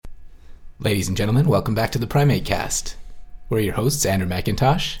Ladies and gentlemen, welcome back to the Primate Cast. We're your hosts, Andrew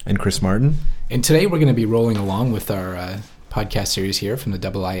McIntosh. And Chris Martin. And today we're going to be rolling along with our podcast series here from the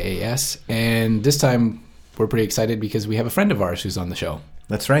IIAS. And this time we're pretty excited because we have a friend of ours who's on the show.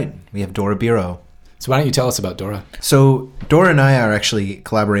 That's right. We have Dora Biro. So why don't you tell us about Dora? So Dora and I are actually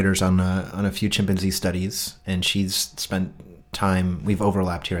collaborators on a few chimpanzee studies, and she's spent time, we've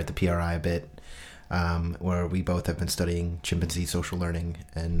overlapped here at the PRI a bit, where we both have been studying chimpanzee social learning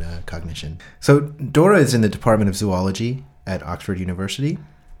and cognition. So Dora is in the Department of Zoology at Oxford University.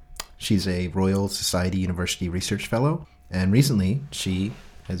 She's a Royal Society University Research Fellow, and recently she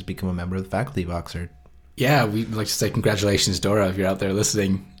has become a member of the faculty of Oxford. Yeah, we'd like to say congratulations, Dora, if you're out there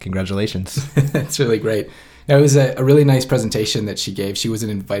listening. Congratulations. That's really great. Now, it was a really nice presentation that she gave. She was an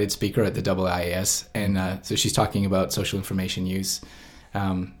invited speaker at the IIAS, and so she's talking about social information use.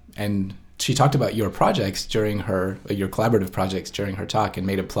 And she talked about your projects during your collaborative projects during her talk, and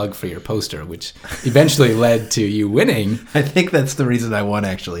made a plug for your poster, which eventually led to you winning. I think that's the reason I won,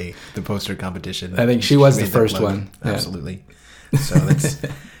 actually, the poster competition. I think she was the first one. Absolutely. Yeah. So that's...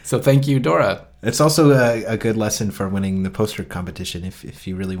 So thank you, Dora. It's also a good lesson for winning the poster competition. If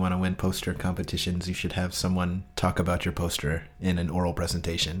you really want to win poster competitions, you should have someone talk about your poster in an oral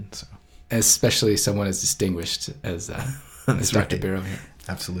presentation. So. Especially someone as distinguished as Dr. Biro here.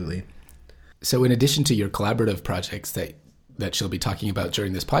 Absolutely. So in addition to your collaborative projects that she'll be talking about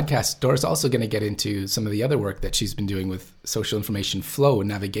during this podcast, Dora's also going to get into some of the other work that she's been doing with social information flow and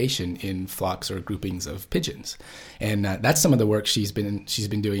navigation in flocks or groupings of pigeons. And that's some of the work she's been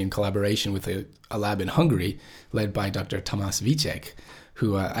doing in collaboration with a lab in Hungary led by Dr. Tamás Vicek,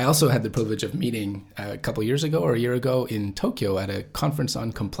 who I also had the privilege of meeting a year ago in Tokyo at a conference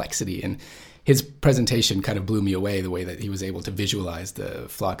on complexity. And his presentation kind of blew me away, the way that he was able to visualize the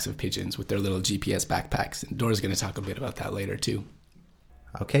flocks of pigeons with their little GPS backpacks. And Dora's going to talk a bit about that later, too.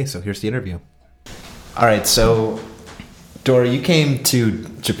 Okay, so here's the interview. All right, so Dora, you came to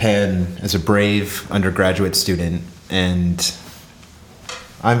Japan as a brave undergraduate student, and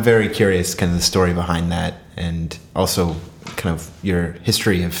I'm very curious kind of the story behind that, and also kind of your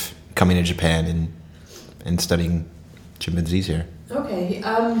history of coming to Japan and studying chimpanzees here. Okay,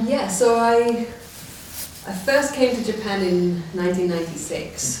 so I first came to Japan in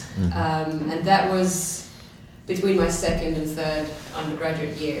 1996, and that was between my second and third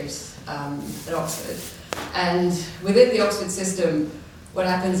undergraduate years at Oxford. And within the Oxford system, what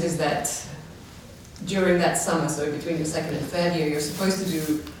happens is that during that summer, so between your second and third year,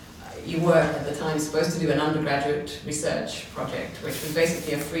 you were at the time supposed to do an undergraduate research project, which was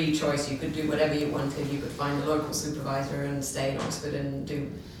basically a free choice. You could do whatever you wanted. You could find a local supervisor and stay in Oxford and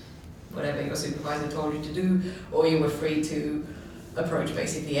do whatever your supervisor told you to do, or you were free to approach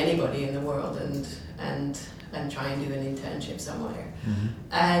basically anybody in the world and try and do an internship somewhere. Mm-hmm.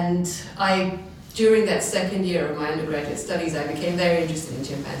 And during that second year of my undergraduate studies, I became very interested in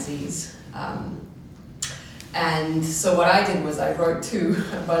chimpanzees. And so what I did was I wrote to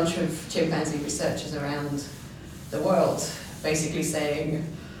a bunch of chimpanzee researchers around the world, basically saying,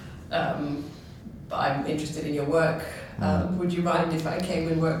 I'm interested in your work. Would you mind if I came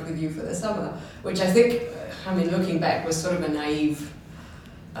and worked with you for the summer? Which I think, looking back, was sort of a naive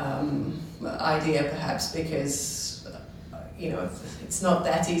idea, perhaps, because, it's not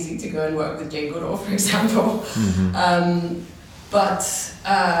that easy to go and work with Jane Goodall, for example. Mm-hmm.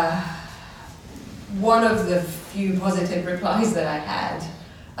 One of the few positive replies that I had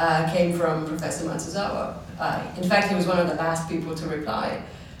came from Professor Matsuzawa. In fact, he was one of the last people to reply,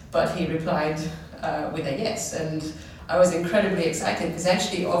 but he replied with a yes. And I was incredibly excited because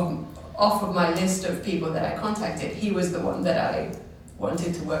actually off of my list of people that I contacted, he was the one that I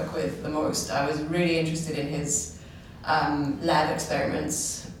wanted to work with the most. I was really interested in his lab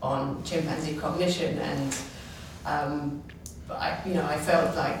experiments on chimpanzee cognition, and I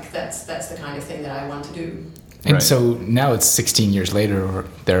felt like that's the kind of thing that I want to do. And right. So now it's 16 years later or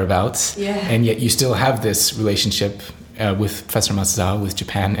thereabouts, and yet you still have this relationship with Professor Matsuzawa, with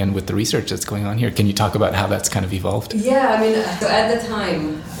Japan, and with the research that's going on here. Can you talk about how that's kind of evolved? Yeah, so at the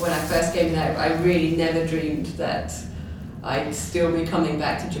time when I first came there, I really never dreamed that I'd still be coming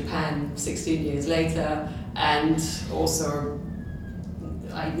back to Japan 16 years later, and also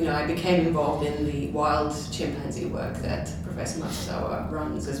I became involved in the wild chimpanzee work that Professor Matsuzawa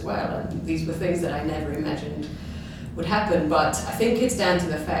runs as well, and these were things that I never imagined would happen. But I think it's down to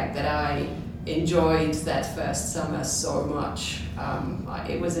the fact that I enjoyed that first summer so much.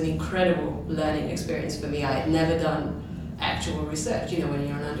 It was an incredible learning experience for me. I had never done actual research. When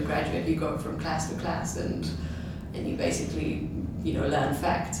you're an undergraduate, you go from class to class and you basically learn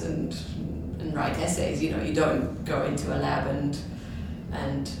facts and write essays. You don't go into a lab and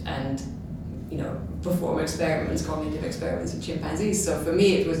perform experiments, cognitive experiments with chimpanzees. So for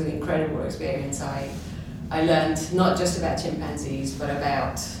me, it was an incredible experience. I learned not just about chimpanzees, but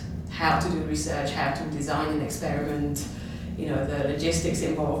about how to do research, how to design an experiment, the logistics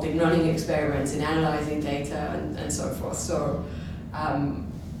involved in running experiments, in analyzing data, and so forth. So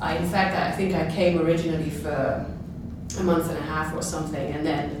I think I came originally for a month and a half or something, and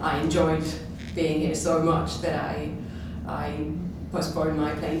then I enjoyed being here so much that I postponed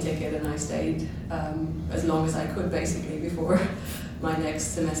my plane ticket and I stayed as long as I could, basically, before my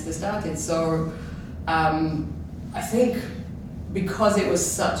next semester started. So I think because it was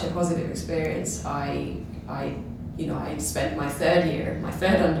such a positive experience, I spent my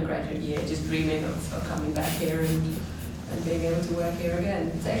third undergraduate year, just dreaming of coming back here and being able to work here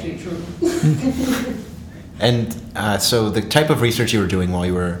again. It's actually true. And so the type of research you were doing while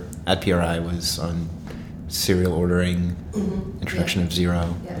you were at PRI was on serial ordering, introduction of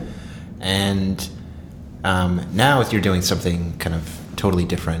zero. Yeah. And now you're doing something kind of totally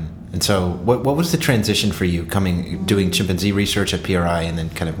different. And so what was the transition for you doing chimpanzee research at PRI and then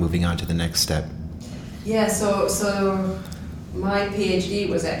kind of moving on to the next step? Yeah, so my PhD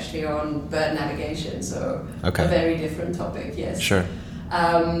was actually on bird navigation, so a very different topic, yes. Sure.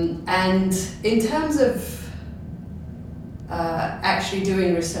 And in terms of actually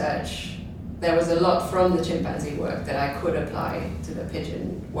doing research, there was a lot from the chimpanzee work that I could apply to the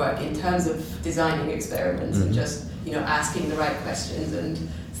pigeon work in terms of designing experiments and just asking the right questions and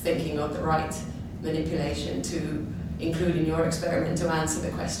thinking of the right manipulation to include in your experiment to answer the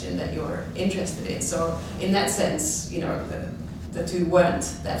question that you're interested in. So in that sense, the two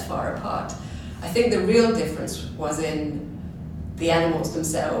weren't that far apart. I think the real difference was in the animals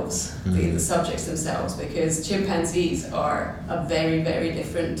themselves, the subjects themselves, because chimpanzees are a very, very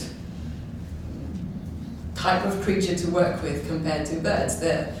different type of creature to work with compared to birds.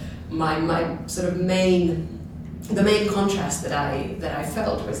 My sort of the main contrast that I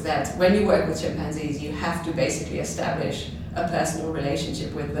felt was that when you work with chimpanzees, you have to basically establish a personal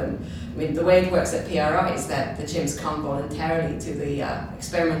relationship with them. I mean, the way it works at PRI is that the chimps come voluntarily to the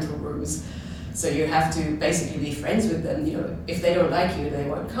experimental rooms, so you have to basically be friends with them. If they don't like you, they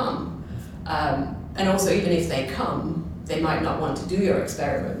won't come. And also, even if they come, they might not want to do your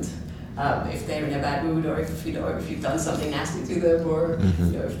experiment. If they're in a bad mood, or if you've done something nasty to them, or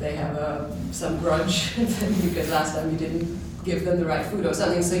if they have some grudge because last time you didn't give them the right food or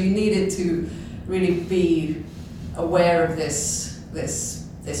something. So you needed to really be aware of this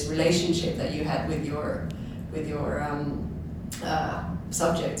relationship that you had with your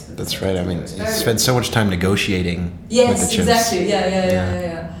subject. That's right. I mean, you spend so much time negotiating with the chimps. Yes, exactly.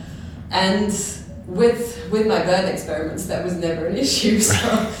 Yeah. And with my bird experiments, that was never an issue.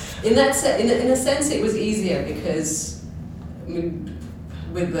 So in a sense, it was easier because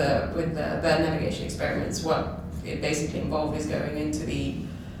with the bird navigation experiments, what it basically involved is going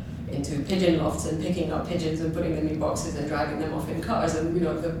into pigeon lofts and picking up pigeons and putting them in boxes and driving them off in cars, and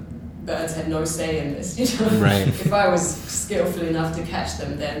the birds had no say in this. Right. If I was skillful enough to catch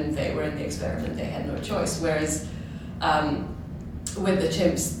them, then they were in the experiment. They had no choice. Whereas with the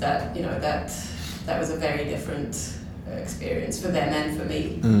chimps, that was a very different experience for them and for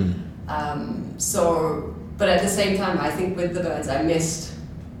me. But at the same time, I think with the birds, I missed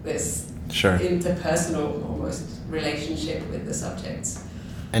this interpersonal almost relationship with the subjects.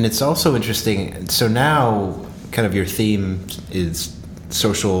 And it's also interesting. So now, kind of your theme is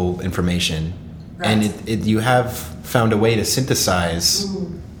social information, right. And you have found a way to synthesize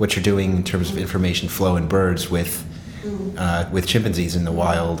what you're doing in terms of information flow in birds with chimpanzees in the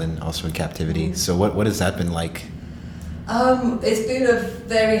wild and also in captivity. So what has that been like? It's been a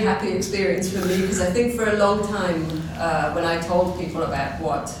very happy experience for me, because I think for a long time, when I told people about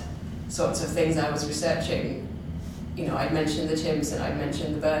what sorts of things I was researching, I'd mentioned the chimps and I'd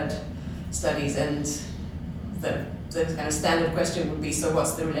mentioned the bird studies, and the kind of standard question would be, so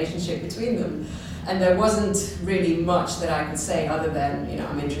what's the relationship between them? And there wasn't really much that I could say other than,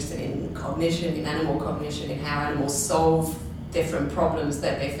 I'm interested in cognition, in animal cognition, in how animals solve different problems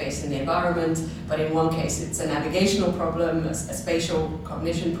that they face in the environment. But in one case, it's a navigational problem, a spatial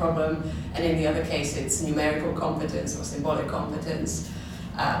cognition problem, and in the other case, it's numerical competence or symbolic competence,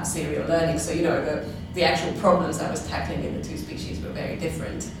 serial learning. So, the actual problems I was tackling in the two species were very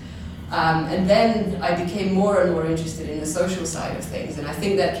different. And then I became more and more interested in the social side of things, and I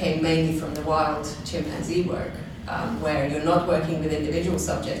think that came mainly from the wild chimpanzee work, where you're not working with individual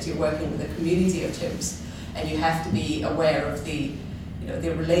subjects, you're working with a community of chimps, and you have to be aware of the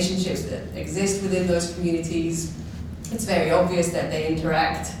relationships that exist within those communities. It's very obvious that they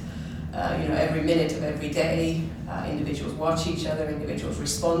interact, every minute of every day. individuals watch each other, individuals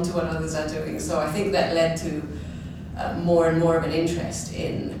respond to what others are doing. So I think that led to more and more of an interest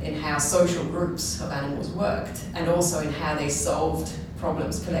in how social groups of animals worked, and also in how they solved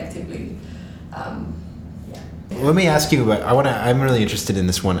problems collectively. Let me ask you about, I'm really interested in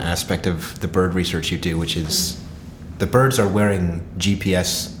this one aspect of the bird research you do, which is the birds are wearing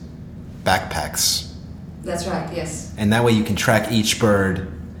GPS backpacks. That's right, yes. And that way you can track each bird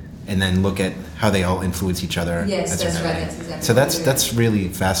and then look at how they all influence each other. Yes, that's right. That's exactly. So that's really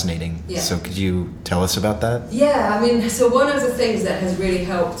fascinating. Yeah. So could you tell us about that? Yeah, I mean, so one of the things that has really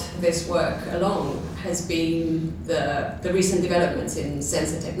helped this work along has been the recent developments in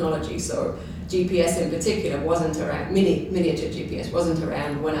sensor technology. So GPS in particular wasn't around, miniature GPS wasn't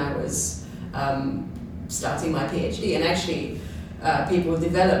around when I was starting my PhD, and actually people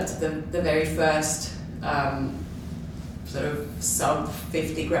developed the very first sort of sub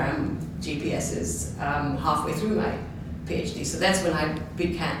 50 gram GPSs halfway through my PhD. So that's when I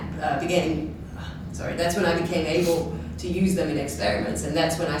became able to use them in experiments, and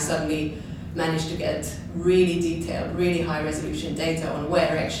that's when I suddenly managed to get really detailed, really high resolution data on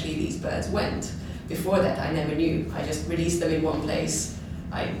where actually these birds went. Before that, I never knew. I just released them in one place.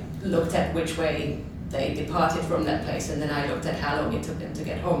 I looked at which way they departed from that place, and then I looked at how long it took them to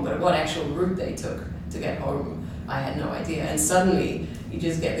get home. But what actual route they took to get home, I had no idea. And suddenly, you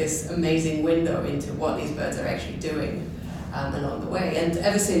just get this amazing window into what these birds are actually doing along the way. And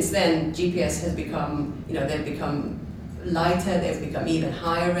ever since then, GPS has become, they've become lighter, they've become even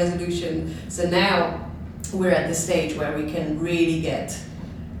higher resolution. So now we're at the stage where we can really get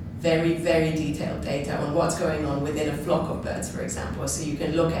very, very detailed data on what's going on within a flock of birds, for example. So you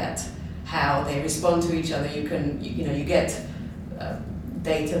can look at how they respond to each other. You get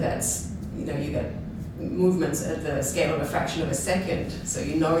data that's, you get movements at the scale of a fraction of a second. So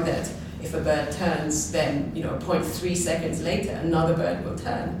you know that if a bird turns, then 0.3 seconds later another bird will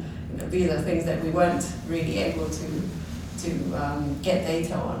turn. These are things that we weren't really able to get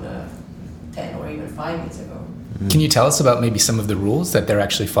data on 10 or even 5 years ago. Can you tell us about maybe some of the rules that they're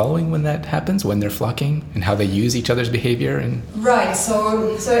actually following when that happens, when they're flocking, and how they use each other's behavior? Right.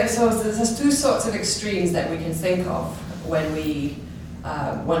 So there's two sorts of extremes that we can think of when we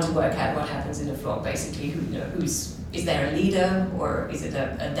want to work out what happens in a flock. Basically, is there a leader, or is it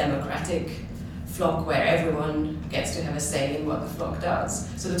a democratic flock where everyone gets to have a say in what the flock does?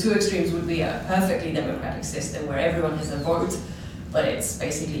 So the two extremes would be a perfectly democratic system where everyone has a vote, but it's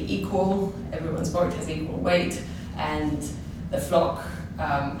basically equal, everyone's vote has equal weight, and the flock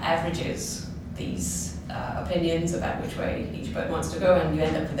averages these opinions about which way each bird wants to go, and you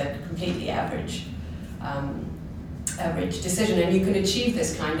end up with a completely average decision. And you can achieve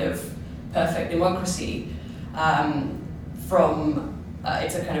this kind of perfect democracy from,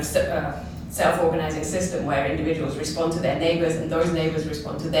 it's a kind of self-organizing system where individuals respond to their neighbors, and those neighbors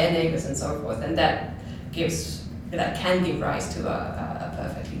respond to their neighbors, and so forth, and that can give rise to a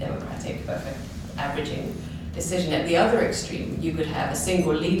perfectly democratic, perfect averaging decision. At the other extreme, you could have a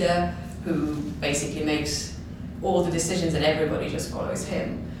single leader who basically makes all the decisions and everybody just follows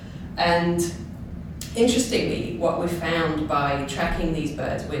him. And interestingly, what we found by tracking these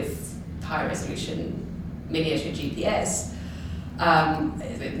birds with high resolution miniature GPS,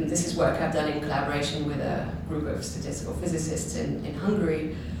 this is work I've done in collaboration with a group of statistical physicists in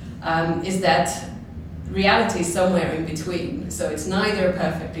Hungary, is that reality is somewhere in between. So it's neither a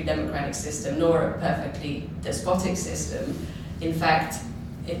perfectly democratic system nor a perfectly despotic system. In fact,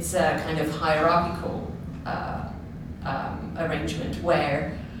 it's a kind of hierarchical arrangement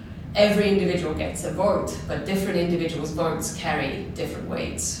where every individual gets a vote, but different individuals' votes carry different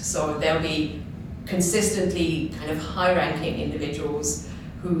weights. So there'll be consistently kind of high-ranking individuals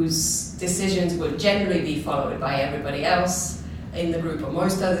whose decisions will generally be followed by everybody else in the group, or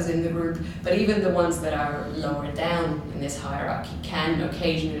most others in the group, but even the ones that are lower down in this hierarchy can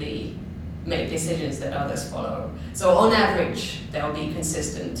occasionally make decisions that others follow. So on average, there will be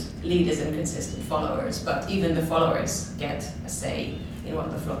consistent leaders and consistent followers, but even the followers get a say in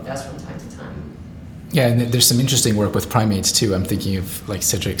what the flock does from time to time. Yeah, and there's some interesting work with primates too. I'm thinking of like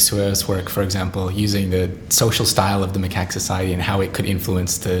Cedric Sueur's work, for example, using the social style of the macaque society and how it could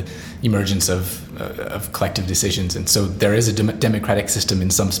influence the emergence of collective decisions. And so there is a democratic system in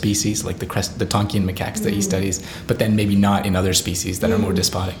some species, like the Tonkian macaques that he studies, but then maybe not in other species that are more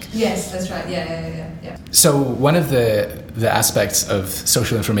despotic. Yes, that's right. Yeah. So one of the aspects of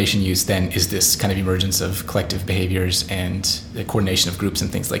social information use then is this kind of emergence of collective behaviors and the coordination of groups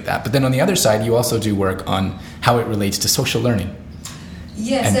and things like that. But then on the other side, you also do work on how it relates to social learning.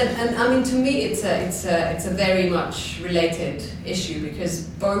 Yes, and I mean, to me, it's a very much related issue, because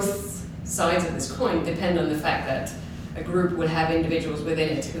both sides of this coin depend on the fact that a group will have individuals within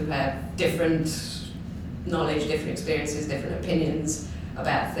it who have different knowledge, different experiences, different opinions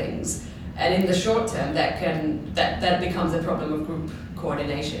about things. And in the short term, that becomes a problem of group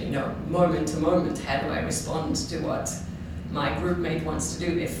coordination. Moment to moment, how do I respond to what my group mate wants to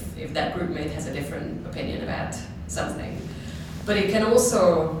do if that group mate has a different opinion about something? But it can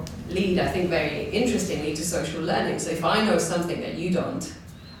also lead, I think, very interestingly to social learning. So if I know something that you don't,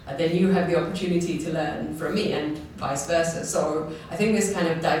 then you have the opportunity to learn from me, and vice versa. So I think this kind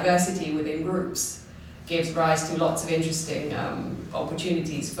of diversity within groups gives rise to lots of interesting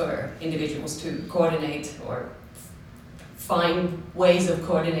opportunities for individuals to coordinate or find ways of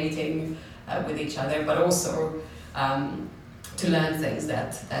coordinating with each other, but also to learn things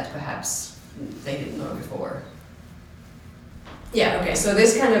that perhaps they didn't know before. Yeah, okay, so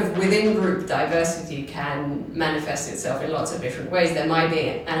this kind of within group diversity can manifest itself in lots of different ways. There might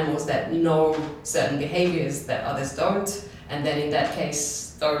be animals that know certain behaviors that others don't, and then in that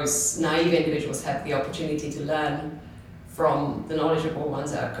case, those naive individuals have the opportunity to learn from the knowledgeable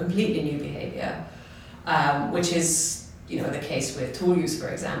ones a completely new behavior, which is, the case with tool use, for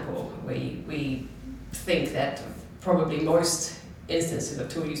example. We think that probably most instances of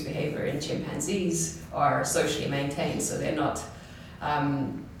tool use behavior in chimpanzees are socially maintained, so they're not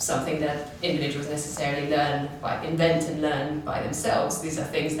something that individuals necessarily invent and learn by themselves. These are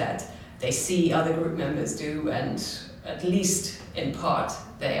things that they see other group members do, and at least in part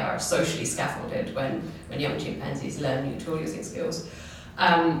they are socially scaffolded when young chimpanzees learn new tool using skills.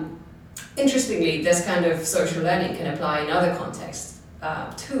 Interestingly, this kind of social learning can apply in other contexts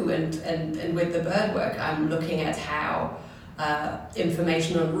too, and with the bird work I'm looking at how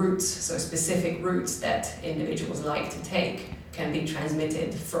information on routes, so specific routes that individuals like to take, can be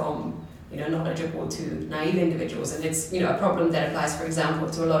transmitted from knowledgeable to naive individuals. And it's a problem that applies, for example,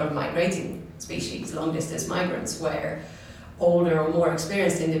 to a lot of migrating species, long distance migrants, where older or more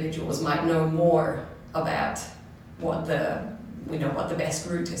experienced individuals might know more about what the best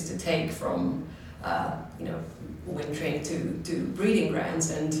route is to take from wintering to breeding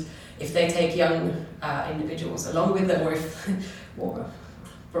grounds. And if they take young individuals along with them, or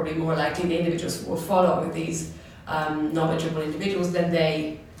probably more likely the individuals will follow these knowledgeable individuals, then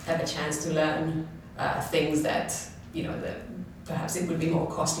they have a chance to learn things that that perhaps it would be more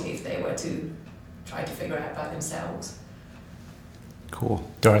costly if they were to try to figure out by themselves. Cool.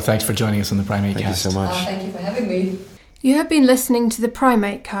 Dora, thanks for joining us on the Primate Thank Cast. you so much. Thank you for having me. You have been listening to the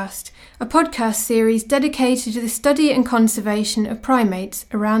Primate Cast, a podcast series dedicated to the study and conservation of primates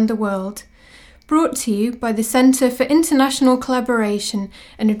around the world. Brought to you by the Centre for International Collaboration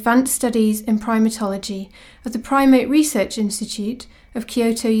and Advanced Studies in Primatology of the Primate Research Institute of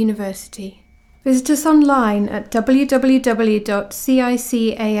Kyoto University. Visit us online at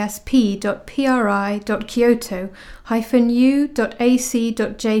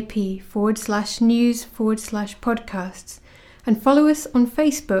and follow us on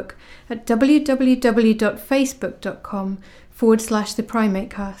Facebook at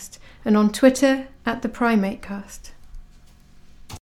www.facebook.com/theprimatecast and on Twitter at theprimatecast.